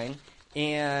design,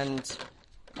 and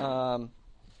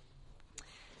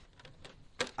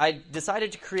I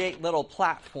decided to create little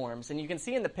platforms. And you can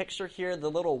see in the picture here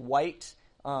the little white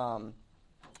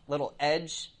little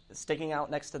edge sticking out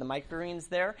next to the microgreens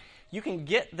there. You can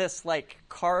get this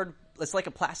it's like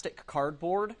a plastic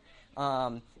cardboard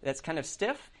that's kind of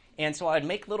stiff. And so I'd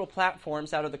make little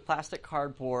platforms out of the plastic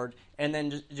cardboard and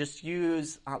then just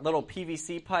use little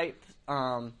PVC pipe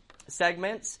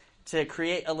segments to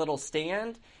create a little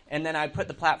stand. And then I put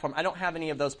the platform. I don't have any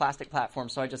of those plastic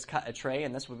platforms, so I just cut a tray,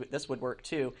 and this would work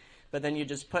too. But then you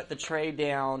just put the tray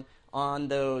down on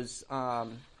those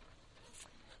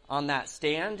on that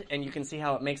stand, and you can see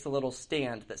how it makes a little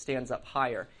stand that stands up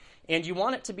higher. And you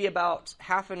want it to be about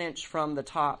 1/2 inch from the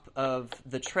top of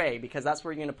the tray, because that's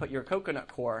where you're going to put your coconut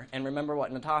core. And remember what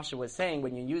Natasha was saying,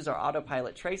 when you use our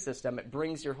Autopilot tray system, it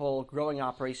brings your whole growing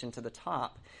operation to the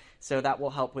top. So that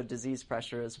will help with disease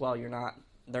pressure as well.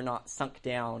 They're not sunk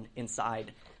down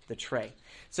inside the tray.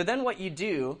 So then what you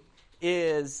do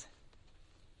is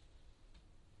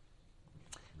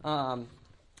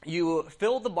you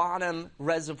fill the bottom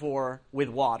reservoir with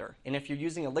water. And if you're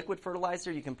using a liquid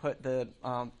fertilizer, you can put the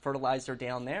fertilizer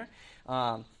down there.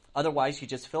 Otherwise, you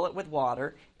just fill it with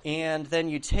water. And then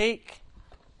you take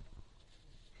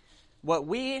what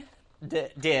we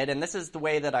did, and this is the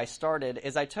way that I started,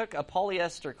 is I took a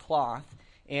polyester cloth,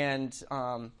 and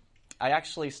I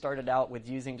actually started out with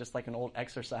using just like an old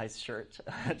exercise shirt,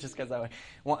 just because I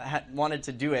wanted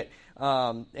to do it,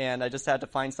 and I just had to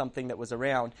find something that was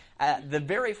around. The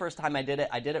very first time I did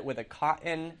it with a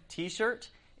cotton T-shirt,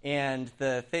 and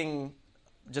the thing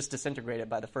just disintegrated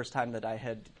by the first time that I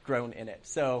had grown in it.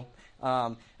 So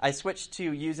I switched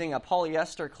to using a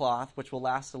polyester cloth, which will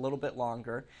last a little bit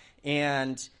longer,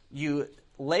 and you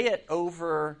lay it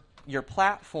over your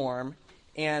platform,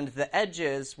 and the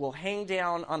edges will hang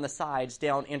down on the sides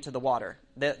down into the water.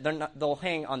 They'll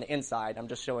hang on the inside. I'm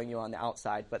just showing you on the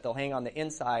outside, but they'll hang on the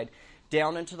inside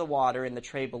down into the water in the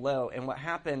tray below. And what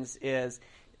happens is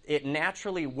it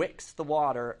naturally wicks the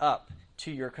water up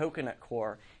to your coconut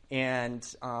core, and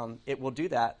it will do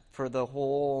that for the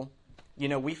whole.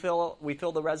 We fill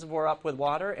the reservoir up with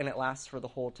water, and it lasts for the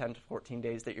whole 10 to 14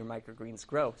 days that your microgreens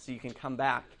grow. So you can come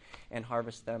back and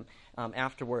harvest them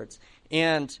afterwards.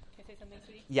 And Can I say something,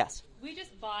 sweetie? yes. We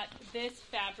just bought this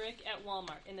fabric at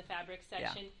Walmart in the fabric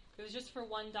section. It was just for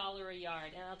 $1 a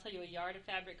yard, and I'll tell you, a yard of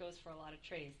fabric goes for a lot of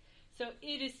trays. So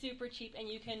it is super cheap, and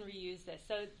you can reuse this.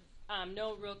 So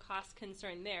no real cost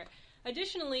concern there.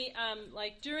 Additionally,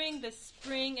 like during the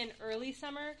spring and early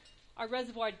summer, our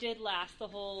reservoir did last the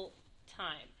whole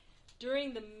time.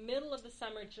 During the middle of the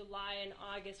summer, July and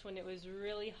August, when it was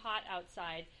really hot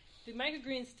outside, the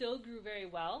microgreens still grew very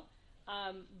well,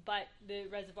 but the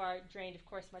reservoir drained, of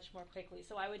course, much more quickly.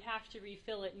 So I would have to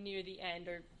refill it near the end,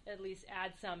 or at least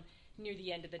add some near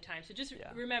the end of the time. So just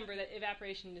remember that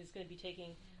evaporation is going to be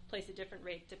taking place at different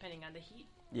rates depending on the heat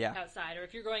outside. Or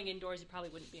if you're growing indoors, it probably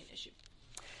wouldn't be an issue.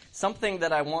 Something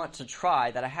that I want to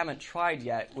try that I haven't tried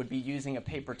yet would be using a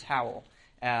paper towel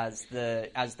as the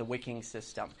wicking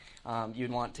system.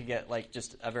 You'd want to get like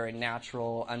just a very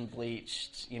natural,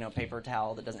 unbleached, paper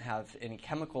towel that doesn't have any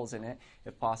chemicals in it,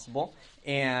 if possible,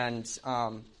 and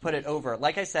put it over.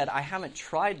 Like I said, I haven't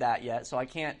tried that yet, so I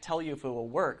can't tell you if it will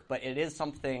work. But it is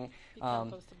something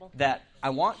that I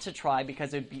want to try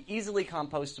because it'd be easily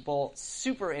compostable,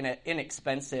 super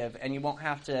inexpensive, and you won't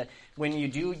have to. When you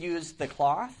do use the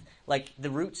cloth, like the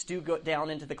roots do go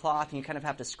down into the cloth, and you kind of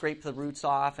have to scrape the roots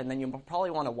off, and then you probably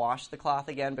want to wash the cloth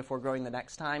again before growing the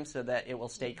next time so that it will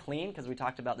stay clean, because we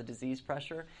talked about the disease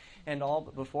pressure and all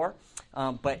before.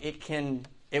 But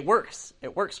it works.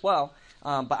 It works well.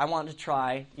 But I want to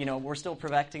try. We're still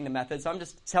perfecting the method, so I'm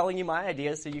just telling you my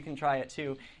ideas so you can try it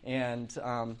too, and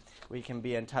we can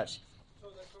be in touch. So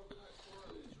the coconut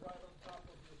core is right on top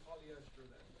of the polyester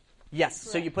then? Yes,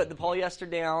 so you put the polyester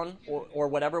down or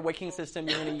whatever wicking system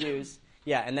you're going to use.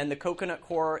 Yeah, and then the coconut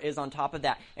core is on top of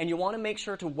that. And you want to make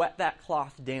sure to wet that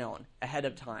cloth down ahead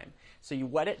of time. So you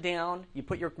wet it down, you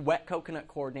put your wet coconut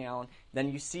core down,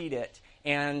 then you seed it.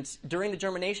 And during the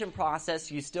germination process,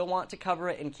 you still want to cover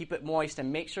it and keep it moist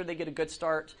and make sure they get a good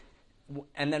start.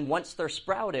 And then once they're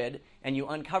sprouted and you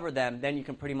uncover them, then you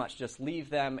can pretty much just leave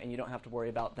them and you don't have to worry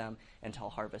about them until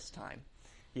harvest time.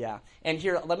 Yeah, and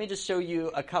here, let me just show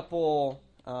you a couple.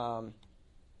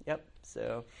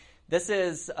 So this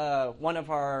is one of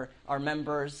our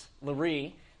members,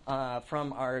 Laree,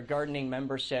 from our gardening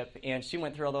membership, and she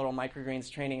went through a little microgreens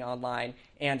training online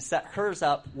and set hers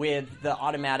up with the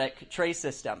automatic tray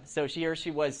system. So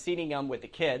she was seeding them with the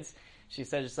kids. She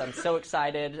says, I'm so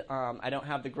excited. I don't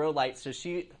have the grow lights, so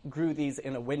she grew these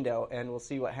in a window, and we'll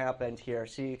see what happened here.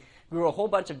 She grew a whole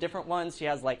bunch of different ones. She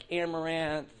has like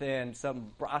amaranth and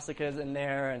some brassicas in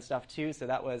there and stuff too. So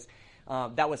that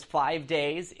was 5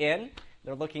 days in.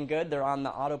 They're looking good. They're on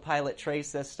the Autopilot tray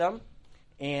system.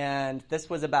 And this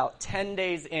was about 10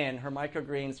 days in. Her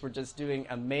microgreens were just doing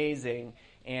amazing,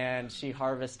 and she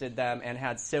harvested them and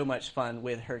had so much fun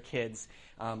with her kids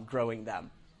growing them.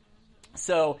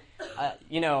 So,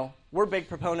 we're big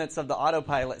proponents of the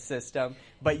Autopilot system,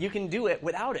 but you can do it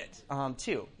without it,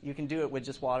 too. You can do it with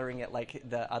just watering it like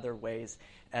the other ways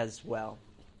as well.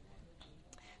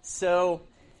 So,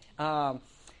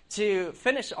 to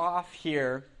finish off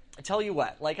here, I tell you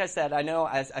what, like I said, I know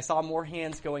I saw more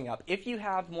hands going up. If you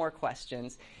have more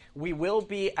questions, we will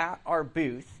be at our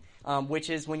booth, which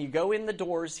is when you go in the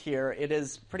doors here. It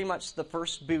is pretty much the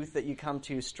first booth that you come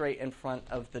to straight in front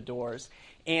of the doors.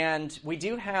 And we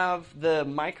do have the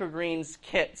microgreens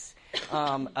kits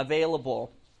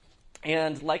available.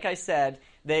 And like I said,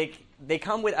 they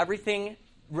come with everything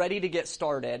ready to get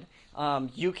started.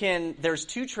 There's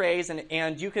 2 trays,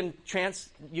 and you can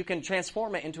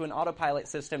transform it into an autopilot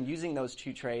system using those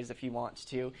 2 trays if you want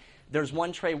to. There's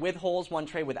 1 tray with holes, 1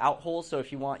 tray without holes, so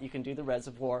if you want, you can do the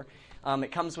reservoir.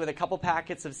 It comes with a couple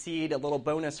packets of seed, a little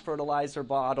bonus fertilizer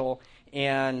bottle,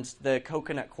 and the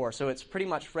coconut core. So it's pretty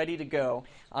much ready to go.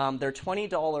 They're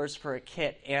 $20 for a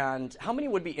kit. And how many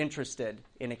would be interested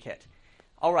in a kit?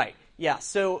 All right. Yeah,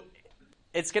 so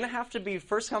it's going to have to be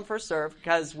first come, first serve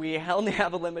because we only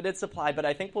have a limited supply, but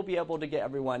I think we'll be able to get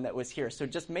everyone that was here. So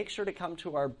just make sure to come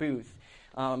to our booth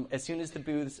as soon as the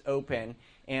booths open,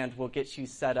 and we'll get you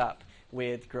set up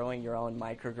with growing your own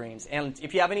microgreens. And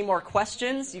if you have any more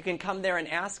questions, you can come there and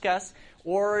ask us,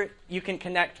 or you can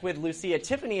connect with Lucia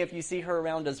Tiffany if you see her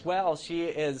around as well. She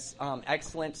is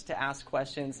excellent to ask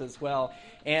questions as well.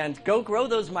 And go grow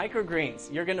those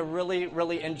microgreens. You're going to really,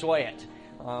 really enjoy it.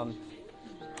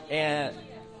 And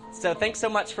so thanks so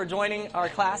much for joining our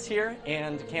class here,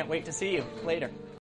 and can't wait to see you later.